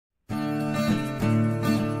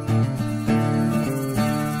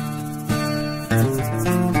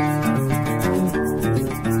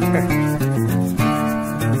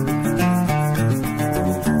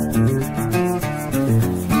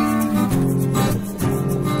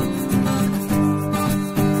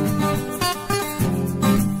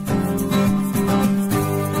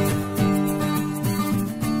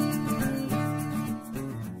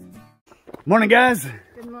Morning, guys.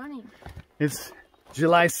 Good morning. It's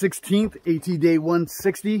July 16th, AT day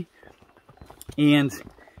 160, and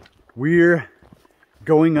we're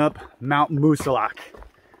going up Mount Moosilauke.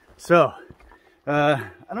 So, I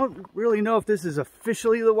don't really know if this is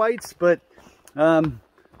officially the Whites, but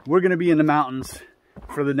we're going to be in the mountains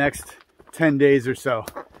for the next 10 days or so.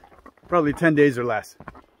 Probably 10 days or less.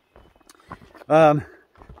 I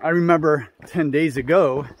remember 10 days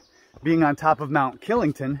ago being on top of Mount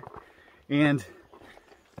Killington, and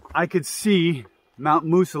I could see Mount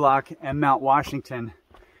Moosilauke and Mount Washington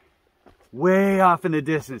way off in the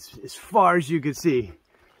distance, as far as you could see.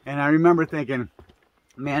 And I remember thinking,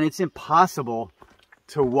 man, it's impossible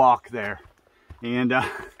to walk there. And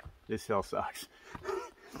this hill sucks.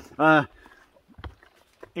 And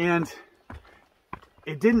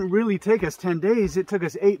it didn't really take us 10 days. It took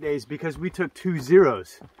us 8 days because we took 2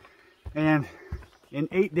 zeros. And in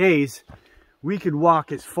 8 days, we could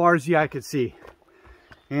walk as far as the eye could see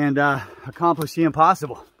and accomplish the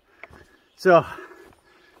impossible. So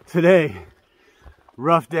today,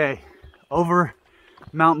 rough day, over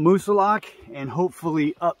Mount Moosilauke and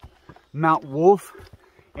hopefully up Mount Wolf,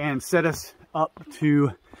 and set us up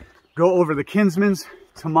to go over the Kinsmans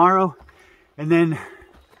tomorrow and then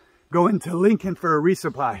go into Lincoln for a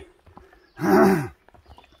resupply. and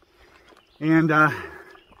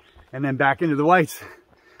then back into the Whites.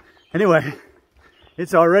 Anyway,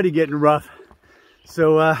 it's already getting rough.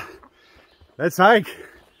 So let's hike.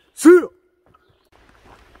 See you.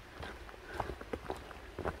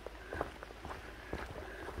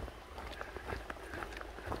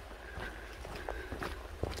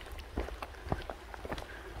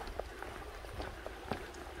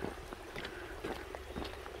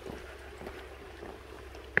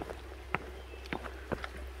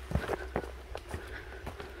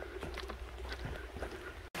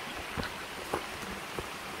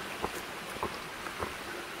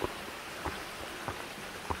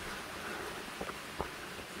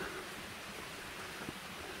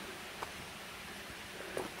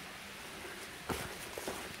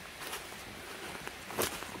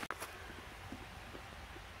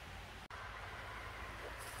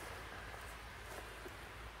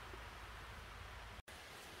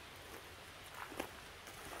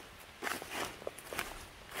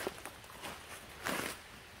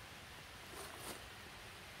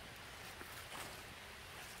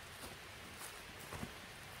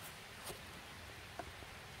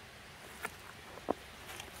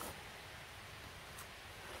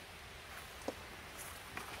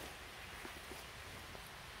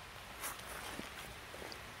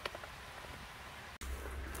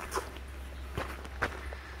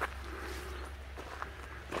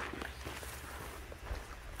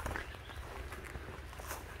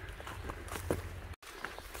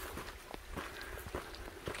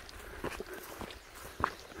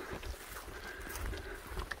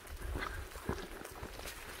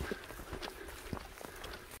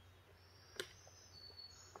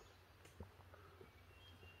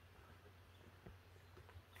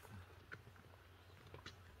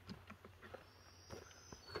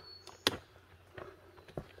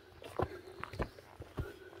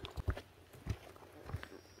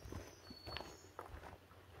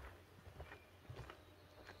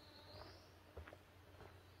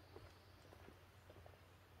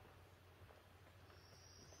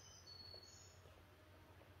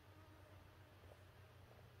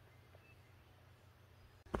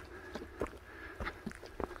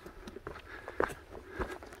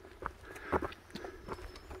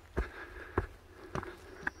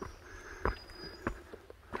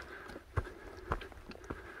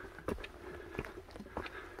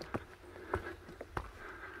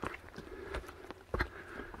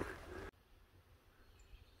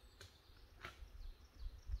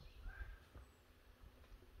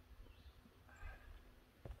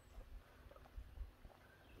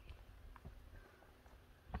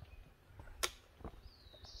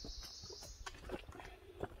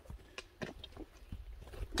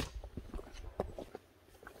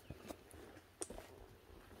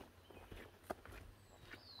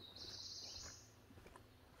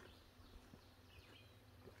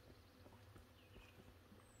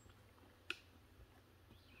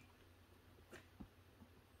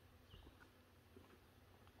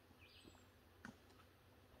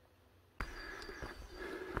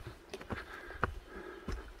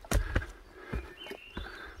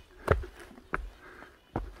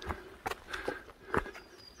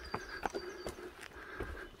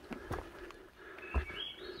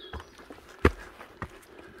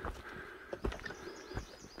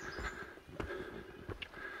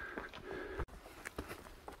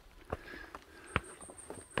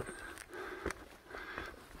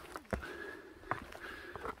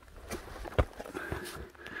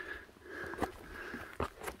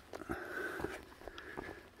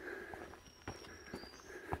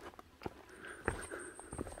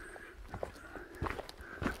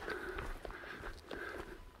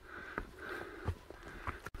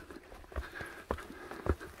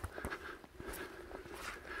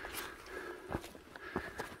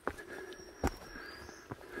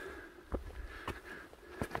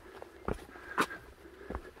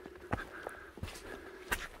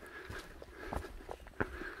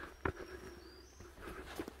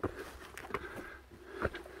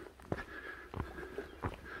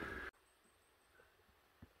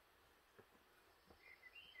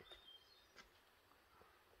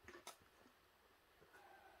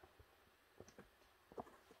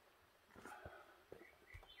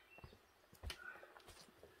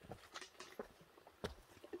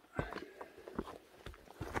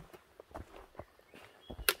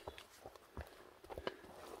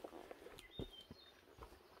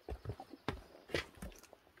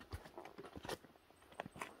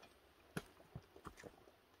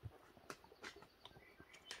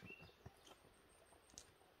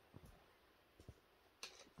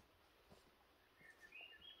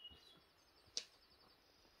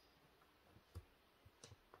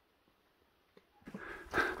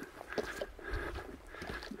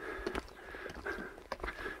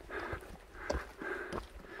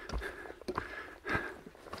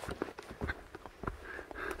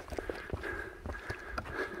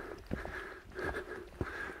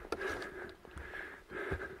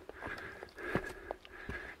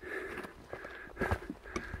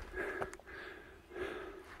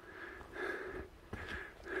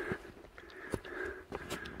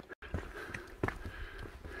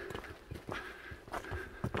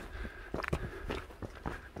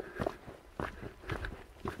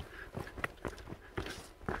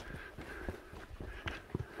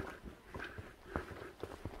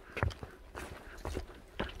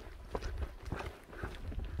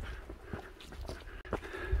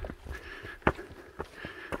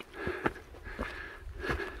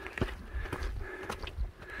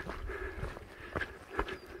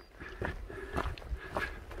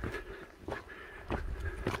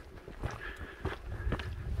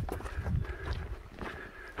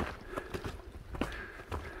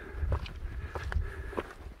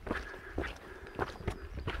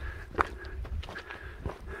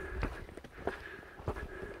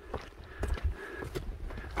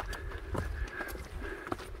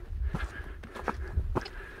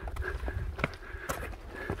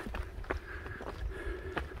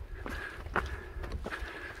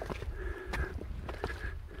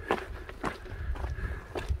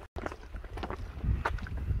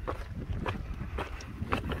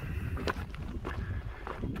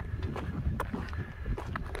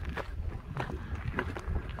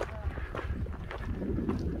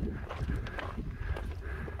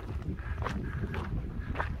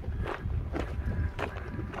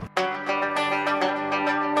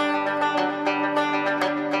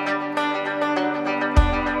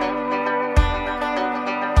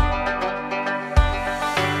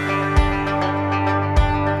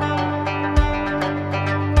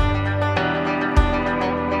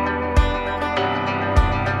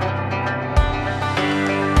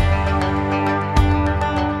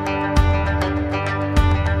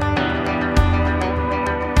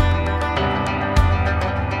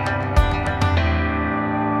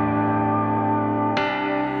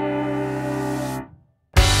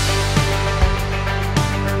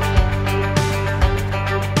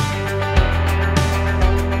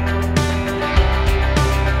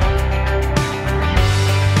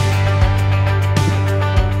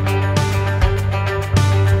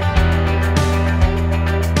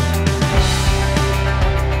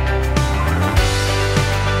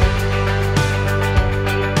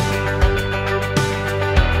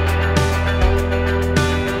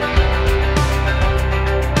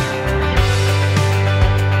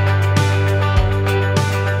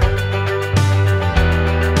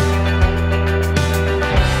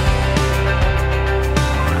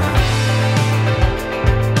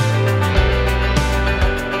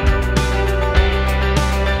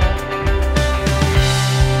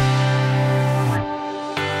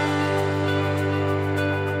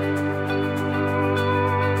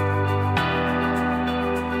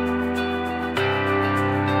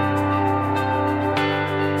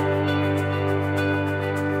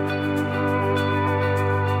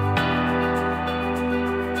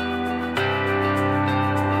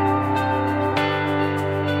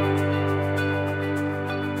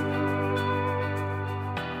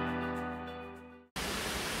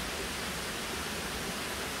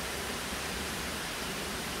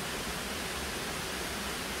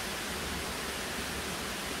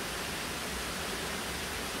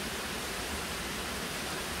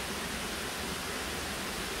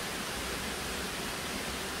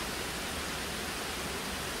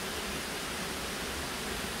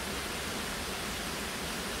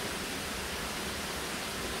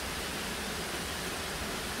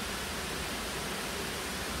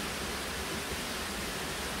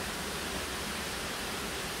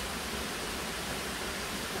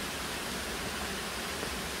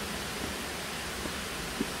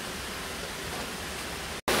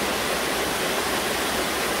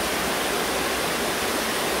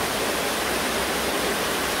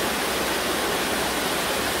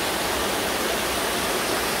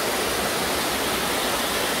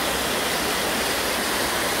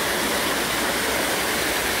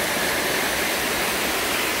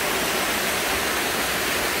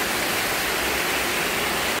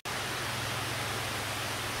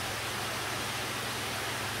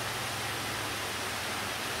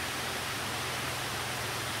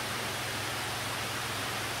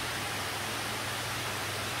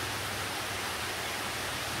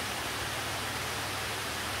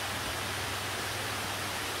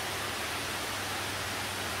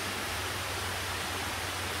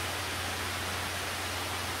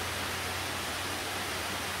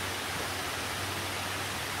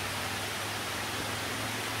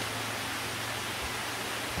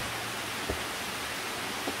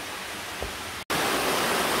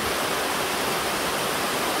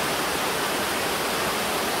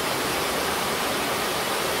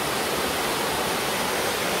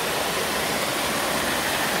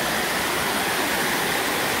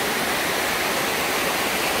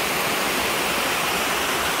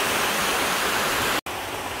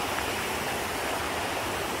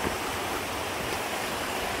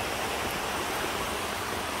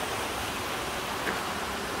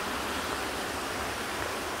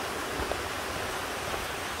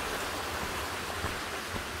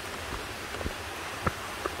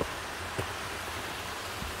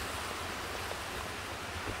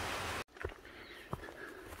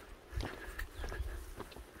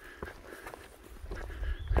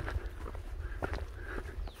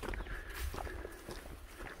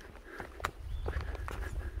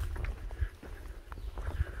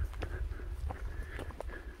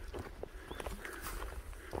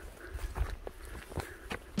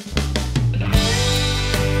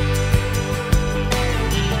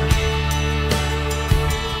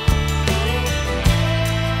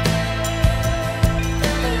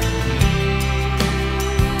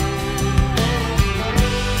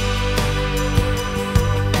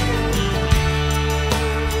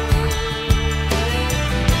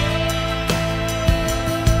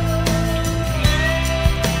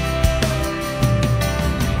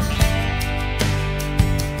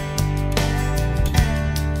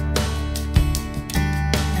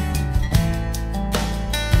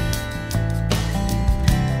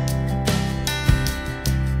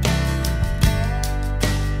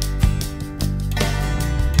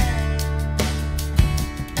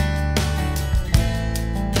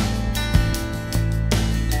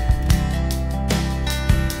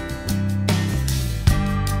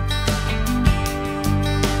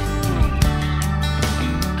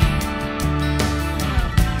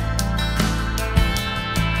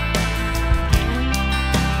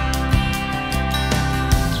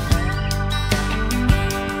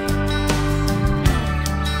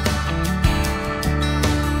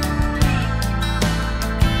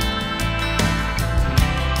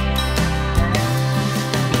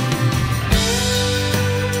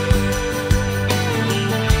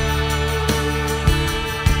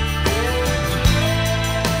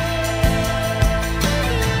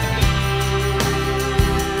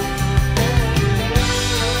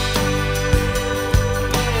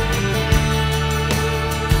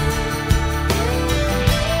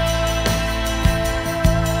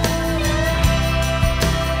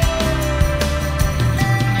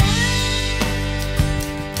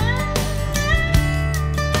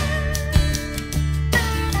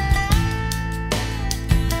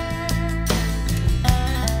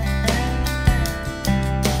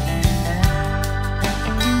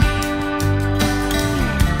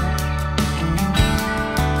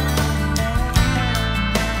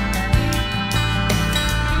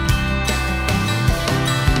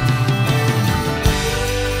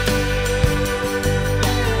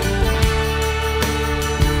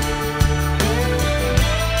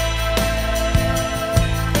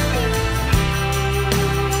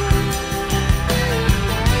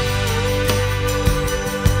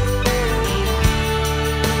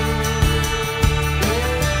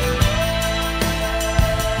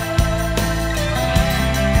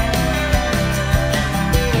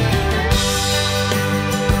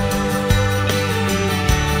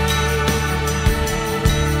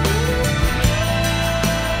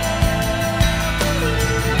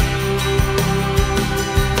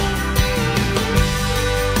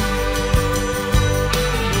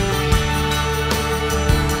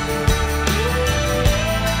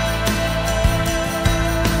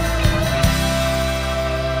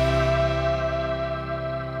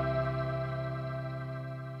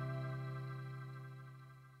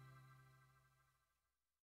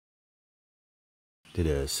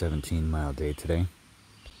 Did a 17-mile day today.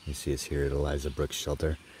 You see us here at Eliza Brook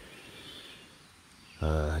shelter.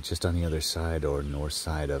 Just on the other side or north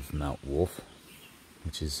side of Mount Wolf,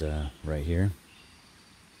 which is right here.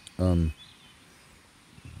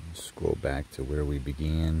 Scroll back to where we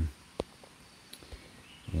began.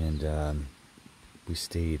 And we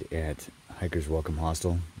stayed at Hiker's Welcome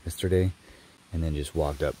Hostel yesterday, and then just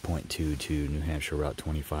walked up point 2 to New Hampshire Route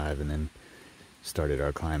 25, and then started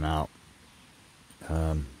our climb out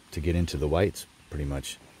to get into the Whites, pretty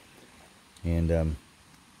much. And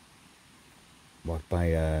walked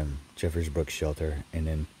by Jeffers Brook shelter, and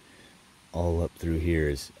then all up through here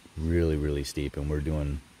is really, really steep, and we're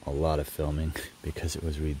doing a lot of filming because it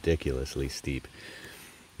was ridiculously steep.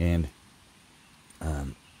 And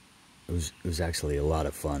it was actually a lot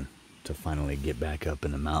of fun to finally get back up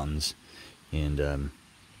in the mountains and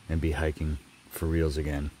be hiking for reals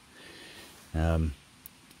again.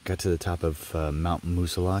 Got to the top of Mount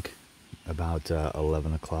Moosilauke about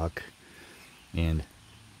 11 o'clock, and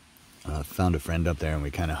found a friend up there, and we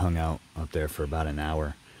kind of hung out up there for about an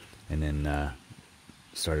hour, and then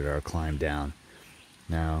started our climb down.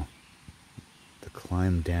 Now, the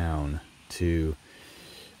climb down to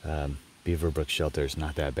Beaver Brook shelter is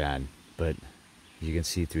not that bad, but you can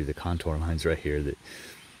see through the contour lines right here that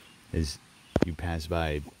as you pass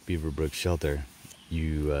by Beaver Brook shelter,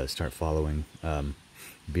 you start following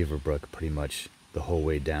Beaver Brook pretty much the whole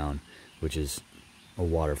way down, which is a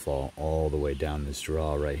waterfall all the way down this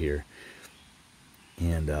draw right here.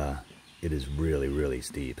 And it is really, really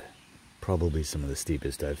steep. Probably some of the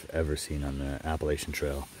steepest I've ever seen on the Appalachian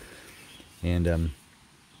Trail. And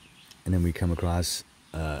then we come across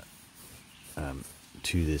to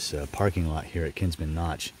this parking lot here at Kinsman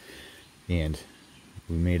Notch, and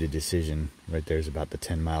we made a decision. Right there's about the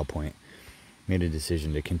 10-mile point. Made a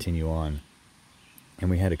decision to continue on, and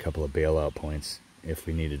we had a couple of bailout points if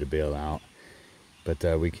we needed to bail out, but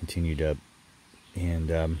we continued up,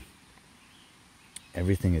 and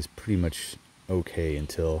everything is pretty much okay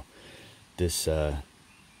until this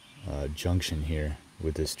junction here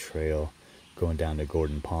with this trail going down to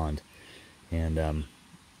Gordon Pond. And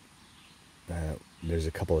there's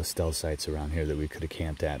a couple of stealth sites around here that we could have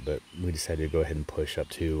camped at, but we decided to go ahead and push up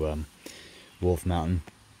to Wolf Mountain.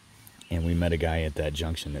 And we met a guy at that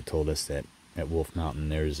junction that told us that at Wolf Mountain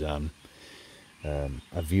there's a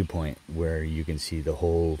viewpoint where you can see the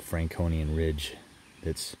whole Franconian Ridge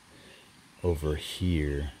that's over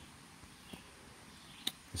here.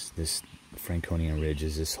 This Franconian Ridge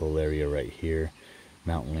is this whole area right here,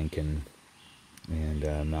 Mount Lincoln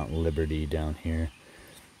and Mount Liberty down here.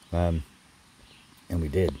 And we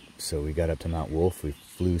did. So we got up to Mount Wolf. We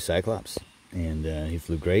flew Cyclops, and he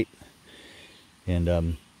flew great.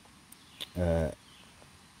 And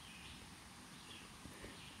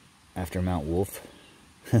after Mount Wolf,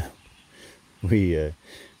 we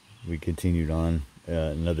continued on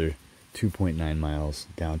another 2.9 miles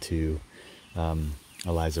down to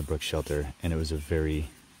Eliza Brook shelter, and it was a very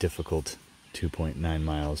difficult 2.9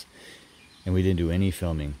 miles, and we didn't do any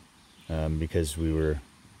filming because we were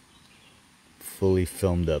fully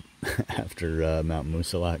filmed up after Mount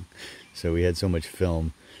Moosilauke. So we had so much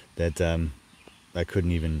film that I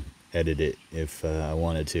couldn't even edit it if I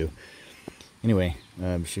wanted to. Anyway,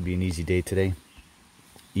 should be an easy day today.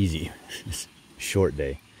 Easy. Short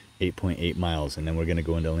day. 8.8 miles, and then we're going to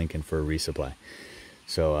go into Lincoln for a resupply.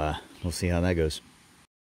 So we'll see how that goes.